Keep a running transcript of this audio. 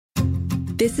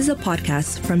This is a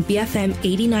podcast from BFM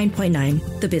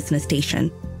 89.9, the business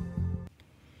station.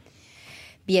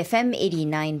 BFM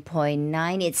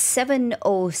 89.9. It's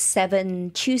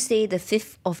 7:07, Tuesday, the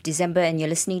 5th of December, and you're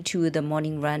listening to The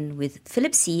Morning Run with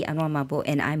Philip C., Anwar Mabo,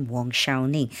 and I'm Wong Shao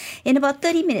Ning. In about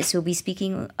 30 minutes, we'll be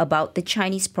speaking about the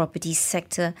Chinese property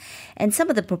sector and some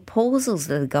of the proposals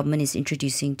that the government is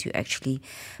introducing to actually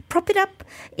prop it up.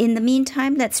 In the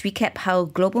meantime, let's recap how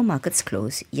global markets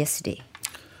closed yesterday.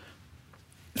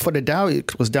 For the Dow,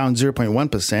 it was down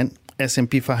 0.1%.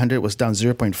 S&P 500 was down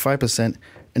 0.5%.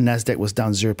 And Nasdaq was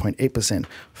down 0.8%.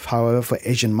 However, for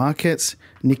Asian markets,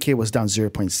 Nikkei was down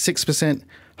 0.6%.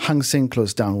 Hang Seng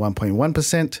closed down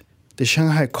 1.1%. The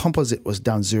Shanghai Composite was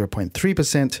down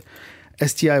 0.3%.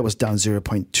 STI was down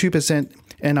 0.2%.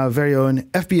 And our very own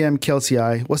FBM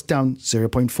KLCI was down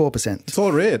 0.4%. It's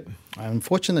all red.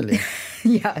 Unfortunately.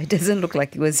 Yeah, it doesn't look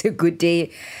like it was a good day,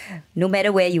 no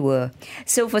matter where you were.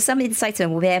 So for some insights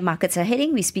on where markets are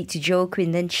heading, we speak to Joe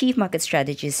Quinlan, Chief Market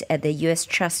Strategist at the U.S.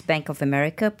 Trust Bank of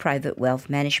America Private Wealth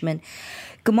Management.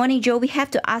 Good morning, Joe. We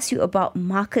have to ask you about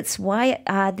markets. Why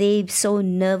are they so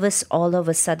nervous all of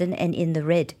a sudden and in the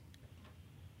red?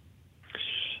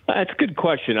 That's a good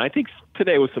question. I think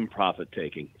today was some profit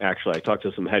taking. Actually, I talked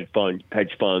to some hedge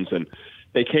funds, and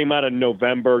they came out of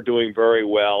November doing very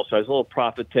well. So there's a little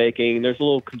profit taking. There's a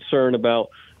little concern about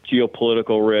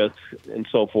geopolitical risks and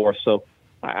so forth. So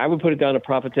I would put it down to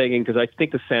profit taking because I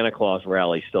think the Santa Claus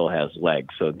rally still has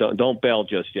legs. So don't bail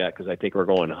just yet because I think we're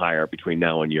going higher between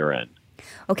now and year end.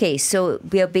 Okay, so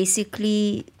we are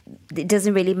basically, it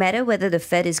doesn't really matter whether the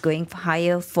Fed is going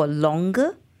higher for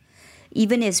longer,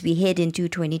 even as we head into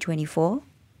 2024?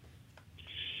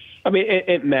 I mean,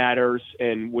 it matters,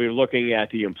 and we're looking at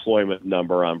the employment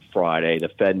number on Friday. The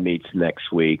Fed meets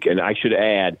next week, and I should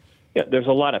add, there's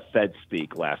a lot of Fed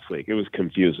speak last week. It was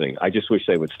confusing. I just wish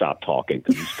they would stop talking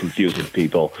because it's confusing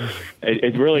people.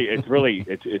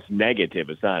 It's negative.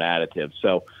 It's not additive.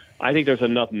 So I think there's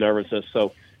enough nervousness.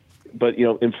 But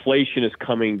inflation is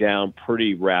coming down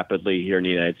pretty rapidly here in the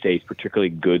United States, particularly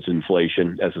goods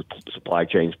inflation as the supply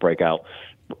chains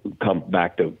come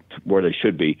back to where they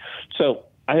should be. So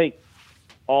I think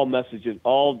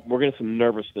we're getting some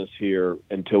nervousness here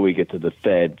until we get to the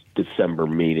Fed December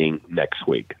meeting next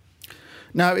week.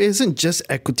 Now, it isn't just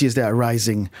equities that are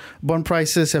rising. Bond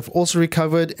prices have also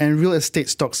recovered and real estate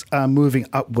stocks are moving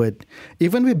upward.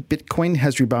 Even with Bitcoin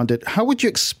has rebounded, how would you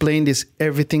explain this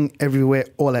everything, everywhere,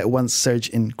 all at once surge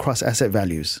in cross-asset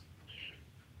values?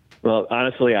 Well,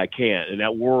 honestly, I can't, and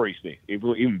that worries me.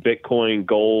 Even Bitcoin,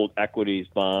 gold, equities,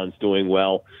 bonds doing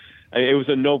well. I mean, it was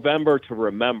a November to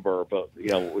remember, but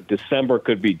December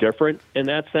could be different in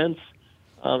that sense.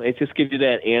 It just gives you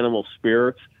that animal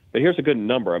spirit. But here's a good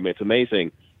number. I mean, it's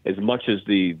amazing as much as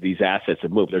these assets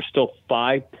have moved. There's still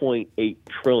 $5.8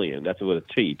 trillion, that's with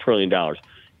a T, trillion dollars,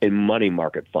 in money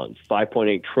market funds,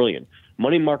 $5.8 trillion.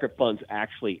 Money market funds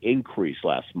actually increased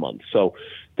last month. So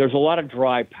there's a lot of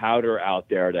dry powder out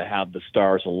there to have the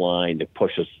stars aligned to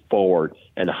push us forward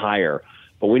and higher.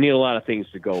 But we need a lot of things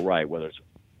to go right, whether it's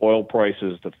oil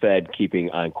prices, the Fed keeping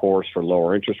on course for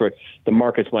lower interest rates. The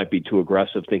markets might be too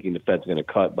aggressive, thinking the Fed's going to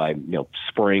cut by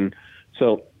spring.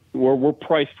 So we're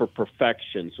priced for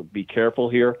perfection, so be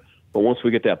careful here. But once we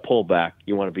get that pullback,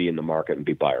 you want to be in the market and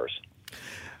be buyers.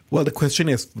 Well, the question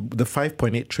is, the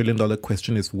 $5.8 trillion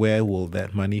question is, where will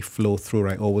that money flow through,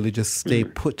 right? Or will it just stay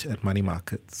put at money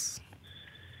markets?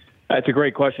 That's a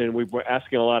great question. We're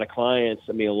asking a lot of clients.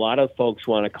 I mean, a lot of folks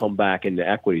want to come back into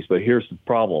equities, but here's the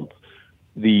problem.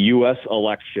 The U.S.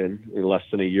 election, in less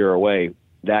than a year away,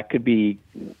 that could be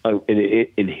an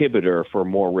inhibitor for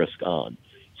more risk on.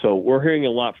 So we're hearing a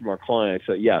lot from our clients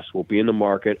that, yes, we'll be in the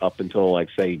market up until,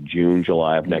 say, June,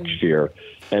 July of next year,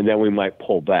 and then we might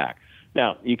pull back.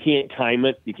 Now, you can't time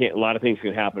it. A lot of things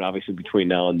can happen, obviously, between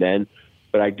now and then.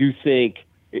 But I do think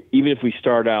even if we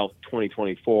start out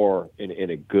 2024 in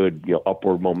a good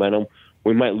upward momentum,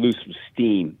 we might lose some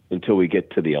steam until we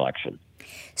get to the election.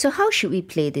 So how should we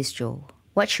play this, Joe?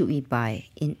 What should we buy?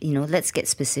 Let's get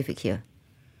specific here.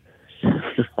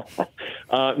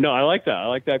 No, I like that. I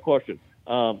like that question.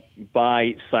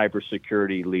 Buy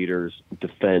cybersecurity leaders,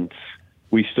 defense.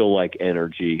 We still like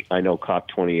energy. I know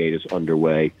COP28 is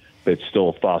underway, but it's still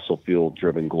a fossil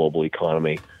fuel-driven global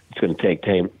economy. It's going to take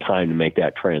time to make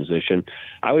that transition.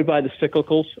 I would buy the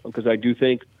cyclicals because I do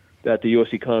think that the U.S.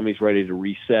 economy is ready to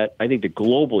reset. I think the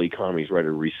global economy is ready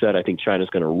to reset. I think China's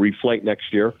going to reflate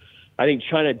next year. I think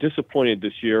China disappointed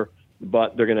this year,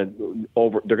 but they're going to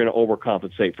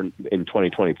overcompensate in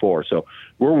 2024. So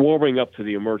we're warming up to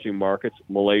the emerging markets,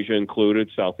 Malaysia included,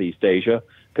 Southeast Asia,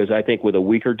 because I think with a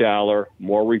weaker dollar,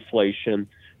 more reflation,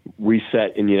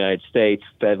 reset in the United States,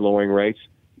 Fed lowering rates,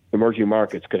 emerging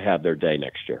markets could have their day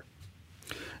next year.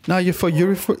 Now, for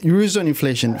Eurozone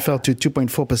inflation fell to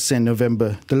 2.4% in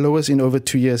November, the lowest in over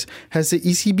 2 years. Has the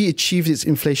ECB achieved its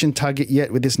inflation target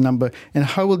yet with this number? And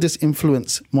how will this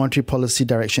influence monetary policy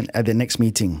direction at the next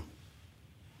meeting?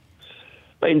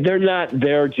 I mean, they're not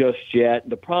there just yet.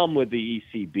 The problem with the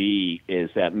ECB is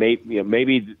that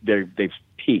maybe they've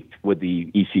peaked with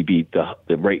the ECB,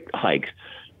 the rate hikes,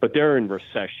 but they're in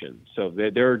recession. So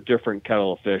they're a different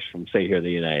kettle of fish from, say, here in the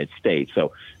United States.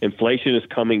 So inflation is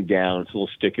coming down. It's a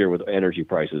little stickier with energy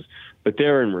prices, but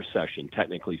they're in recession,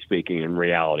 technically speaking, in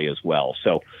reality as well.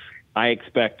 So I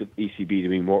expect the ECB to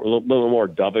be a little more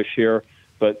dovish here.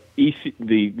 But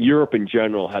the Europe in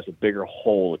general has a bigger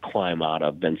hole to climb out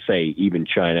of than, say, even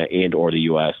China and or the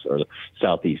U.S. or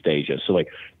Southeast Asia. So,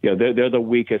 they're the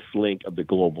weakest link of the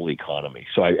global economy.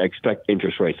 So I expect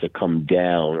interest rates to come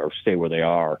down or stay where they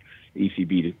are,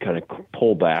 ECB to kind of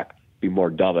pull back, be more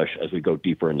dovish as we go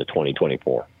deeper into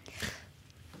 2024.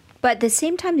 But at the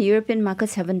same time, the European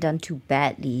markets haven't done too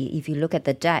badly. If you look at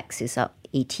the DAX, it's up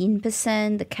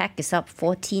 18%, the CAC is up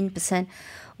 14%.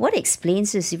 What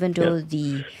explains this, even though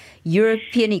the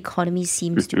European economy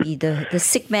seems to be the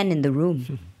sick man in the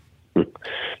room?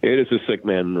 It is a sick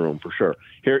man in the room, for sure.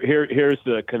 Here's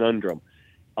the conundrum.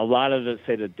 A lot of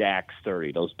the DAX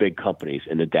 30, those big companies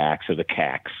in the DAX or the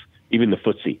CACs, even the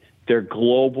FTSE, they're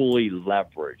globally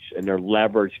leveraged, and they're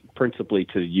leveraged principally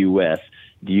to the U.S.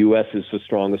 The U.S. is the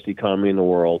strongest economy in the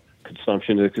world.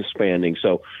 Consumption is expanding.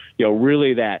 So,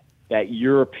 really that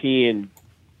European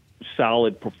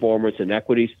solid performance in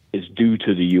equities is due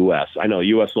to the U.S. I know the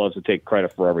U.S. loves to take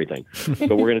credit for everything,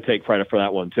 but we're going to take credit for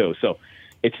that one too. So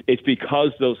it's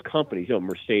because those companies,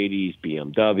 Mercedes,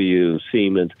 BMW,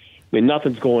 Siemens, I mean,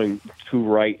 nothing's going too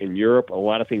right in Europe. A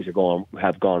lot of things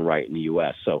have gone right in the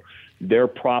U.S. So their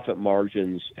profit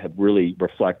margins have really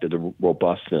reflected the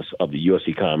robustness of the U.S.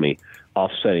 economy,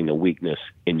 offsetting the weakness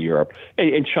in Europe.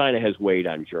 And China has weighed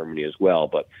on Germany as well,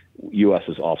 but U.S.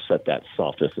 has offset that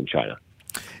softness in China.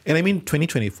 And I mean,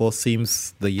 2024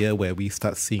 seems the year where we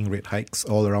start seeing rate hikes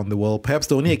all around the world. Perhaps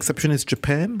the only exception is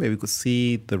Japan, where we could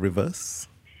see the reverse.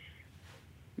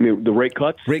 I mean, the rate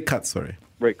cuts? Rate cuts, sorry.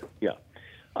 Yeah.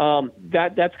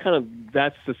 That's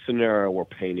the scenario we're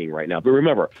painting right now. But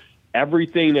remember,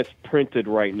 everything that's printed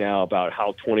right now about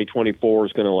how 2024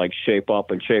 is going to shape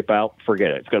up and shape out,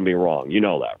 forget it. It's going to be wrong. You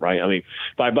know that, right? I mean,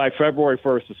 by February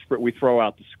 1st, we throw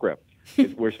out the script.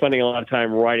 We're spending a lot of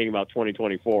time writing about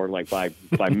 2024, and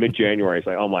by mid-January, it's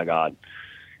like, oh my God.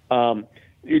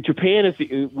 Japan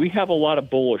we have a lot of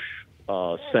bullish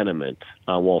sentiment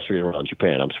on Wall Street around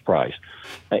Japan. I'm surprised,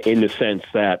 in the sense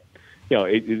that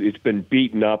it's been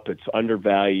beaten up, it's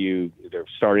undervalued. They're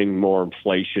starting more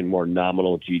inflation, more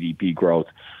nominal GDP growth.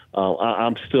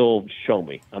 I'm still show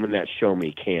me. I'm in that show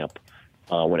me camp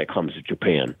when it comes to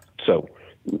Japan. So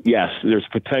yes, there's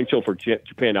potential for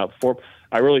Japan to outperform.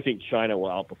 I really think China will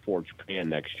outperform Japan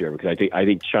next year, because I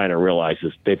think China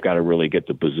realizes they've got to really get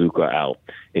the bazooka out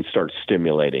and start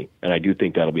stimulating. And I do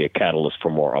think that'll be a catalyst for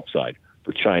more upside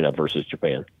for China versus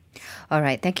Japan. All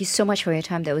right. Thank you so much for your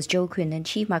time. That was Joe Quinlan,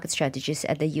 Chief Market Strategist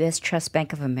at the U.S. Trust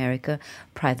Bank of America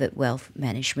Private Wealth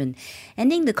Management.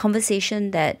 Ending the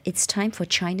conversation that it's time for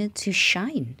China to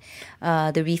shine.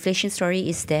 The reflation story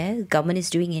is there. Government is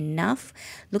doing enough.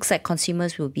 Looks like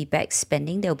consumers will be back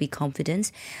spending. There will be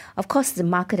confidence. Of course, the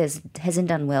market hasn't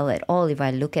done well at all. If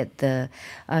I look at the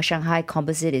Shanghai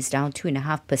Composite, is down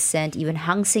 2.5%. Even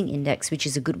Hang Seng Index, which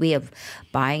is a good way of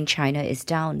buying China, is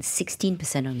down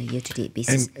 16% on a year-to-date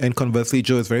basis. And conversely,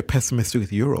 Joe is very pessimistic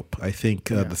with Europe. I think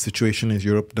the situation in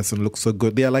Europe doesn't look so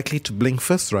good. They are likely to blink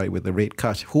first, right, with the rate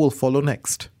cut. Who will follow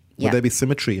next? Will there be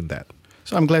symmetry in that?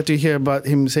 So I'm glad to hear about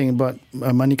him saying about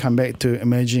money come back to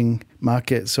emerging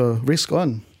markets. So risk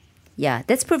on. Yeah,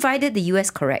 that's provided the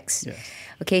US corrects. Yes.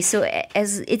 Okay, so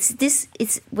as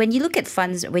it's when you look at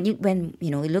funds, when you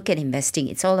look at investing,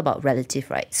 it's all about relative,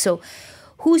 right? So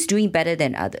who's doing better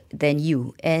than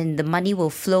you? And the money will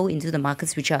flow into the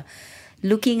markets which are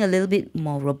looking a little bit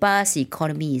more robust. The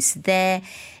economy is there.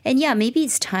 And maybe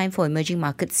it's time for emerging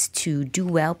markets to do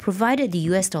well, provided the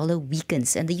US dollar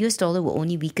weakens. And the US dollar will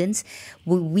only weaken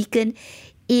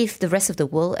if the rest of the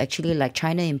world, actually, like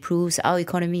China, improves, our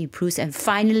economy improves, and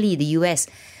finally the US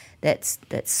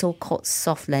that so-called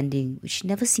soft landing, which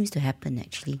never seems to happen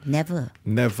actually. Never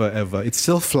ever. It's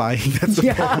still flying. That's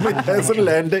the problem. It hasn't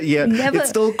landed yet. It's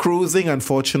still cruising,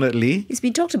 unfortunately. It's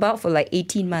been talked about for like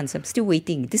 18 months. I'm still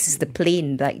waiting. This is the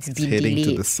plane, like it's been heading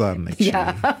delayed. to the sun, actually.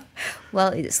 Yeah.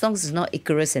 Well, as long as it's not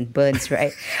Icarus and burns,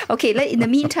 right? Okay, in the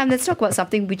meantime, let's talk about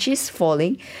something which is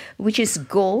falling, which is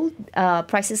gold.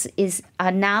 Prices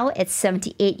are now at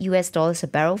 $78 a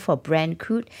barrel for Brent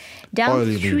crude,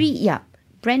 down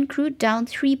Brent crude down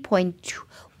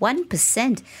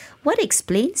 3.1%. What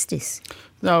explains this?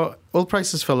 Now, oil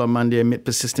prices fell on Monday amid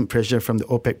persistent pressure from the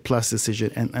OPEC Plus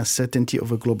decision and uncertainty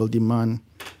over global demand.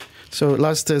 So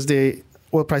last Thursday,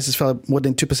 oil prices fell more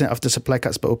than 2% after supply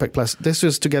cuts by OPEC Plus. This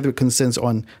was together with concerns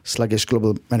on sluggish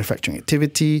global manufacturing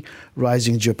activity,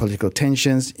 rising geopolitical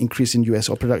tensions, increase in US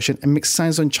oil production, and mixed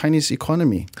signs on Chinese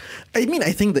economy. I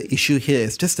think the issue here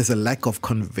is just there's a lack of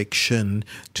conviction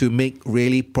to make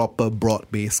really proper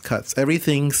broad-based cuts.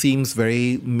 Everything seems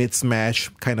very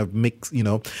mismatched, kind of mixed,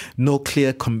 no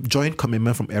clear joint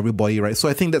commitment from everybody, right? So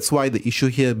I think that's why the issue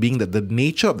here being that the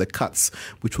nature of the cuts,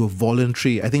 which were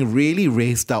voluntary, I think really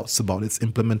raised doubts about its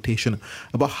implementation,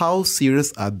 about how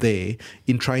serious are they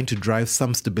in trying to drive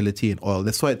some stability in oil.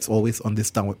 That's why it's always on this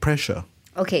downward pressure.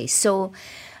 Okay, so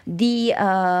the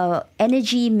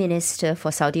energy minister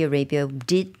for Saudi Arabia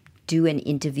did do an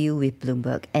interview with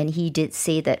Bloomberg, and he did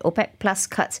say that OPEC Plus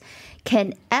cuts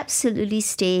can absolutely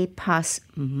stay past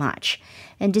March.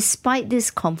 And despite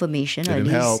this confirmation,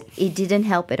 it didn't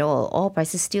help at all. Oil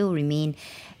prices still remain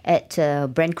at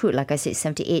Brent crude, like I said,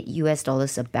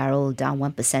 $78 a barrel, down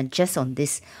 1% just on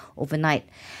this overnight.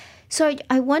 So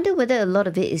I wonder whether a lot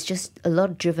of it is just a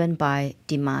lot driven by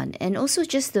demand, and also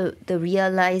just the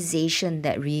realization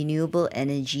that renewable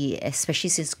energy,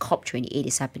 especially since COP28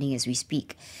 is happening as we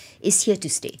speak, is here to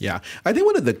stay. Yeah. I think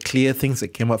one of the clear things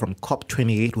that came out from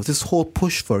COP28 was this whole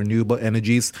push for renewable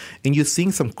energies. And you're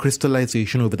seeing some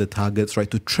crystallization over the targets, right,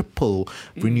 to triple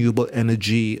renewable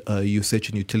energy usage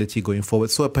and utility going forward.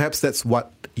 So perhaps that's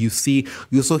what you see.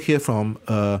 You also hear from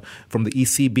the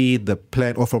ECB, the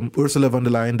plan, or from Ursula von der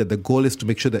Leyen, that the goal is to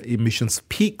make sure that emissions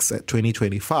peaks at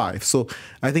 2025. So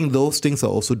I think those things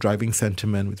are also driving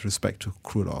sentiment with respect to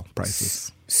crude oil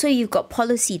prices. So you've got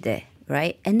policy there,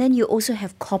 right? And then you also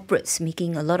have corporates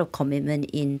making a lot of commitment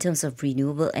in terms of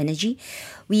renewable energy.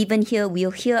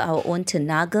 We'll hear our own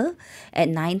Tenaga at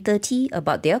 9:30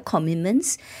 about their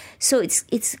commitments. So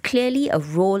it's clearly a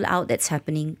rollout that's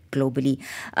happening globally.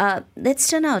 Let's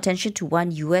turn our attention to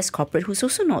one US corporate who's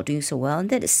also not doing so well. And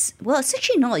that is, it's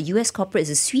actually not a US corporate,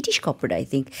 it's a Swedish corporate, I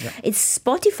think. Yeah. It's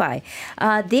Spotify.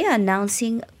 They are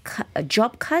announcing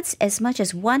job cuts as much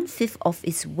as 1/5 of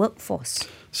its workforce.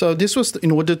 So this was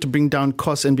in order to bring down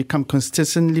costs and become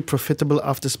consistently profitable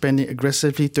after spending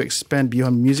aggressively to expand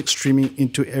beyond music streaming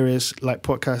into areas like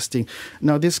podcasting.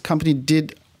 Now, this company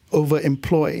did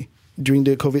overemploy during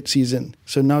the COVID season.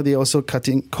 So now they're also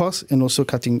cutting costs and also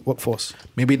cutting workforce.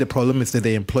 Maybe the problem is that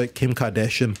they employed Kim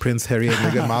Kardashian, Prince Harry and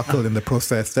Meghan Markle in the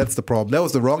process. That's the problem. That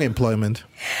was the wrong employment.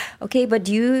 Okay, but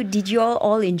did you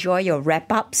all enjoy your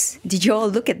wrap-ups? Did you all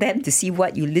look at them to see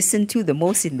what you listened to the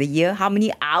most in the year? How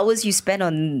many hours you spent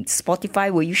on Spotify?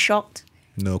 Were you shocked?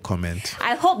 No comment.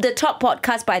 I hope the top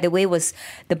podcast, by the way, was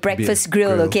the Breakfast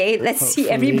Grill, okay? Let's see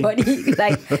everybody.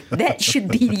 That should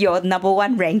be your number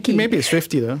one ranking. Maybe it's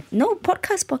 50 though. No,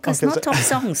 podcast, okay, not top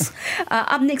songs.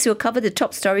 Up next, we'll cover the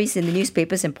top stories in the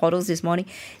newspapers and portals this morning.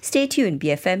 Stay tuned,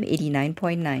 BFM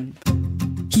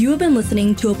 89.9. You have been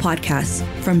listening to a podcast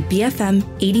from BFM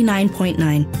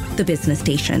 89.9, the business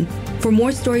station. For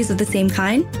more stories of the same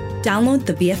kind, download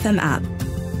the BFM app.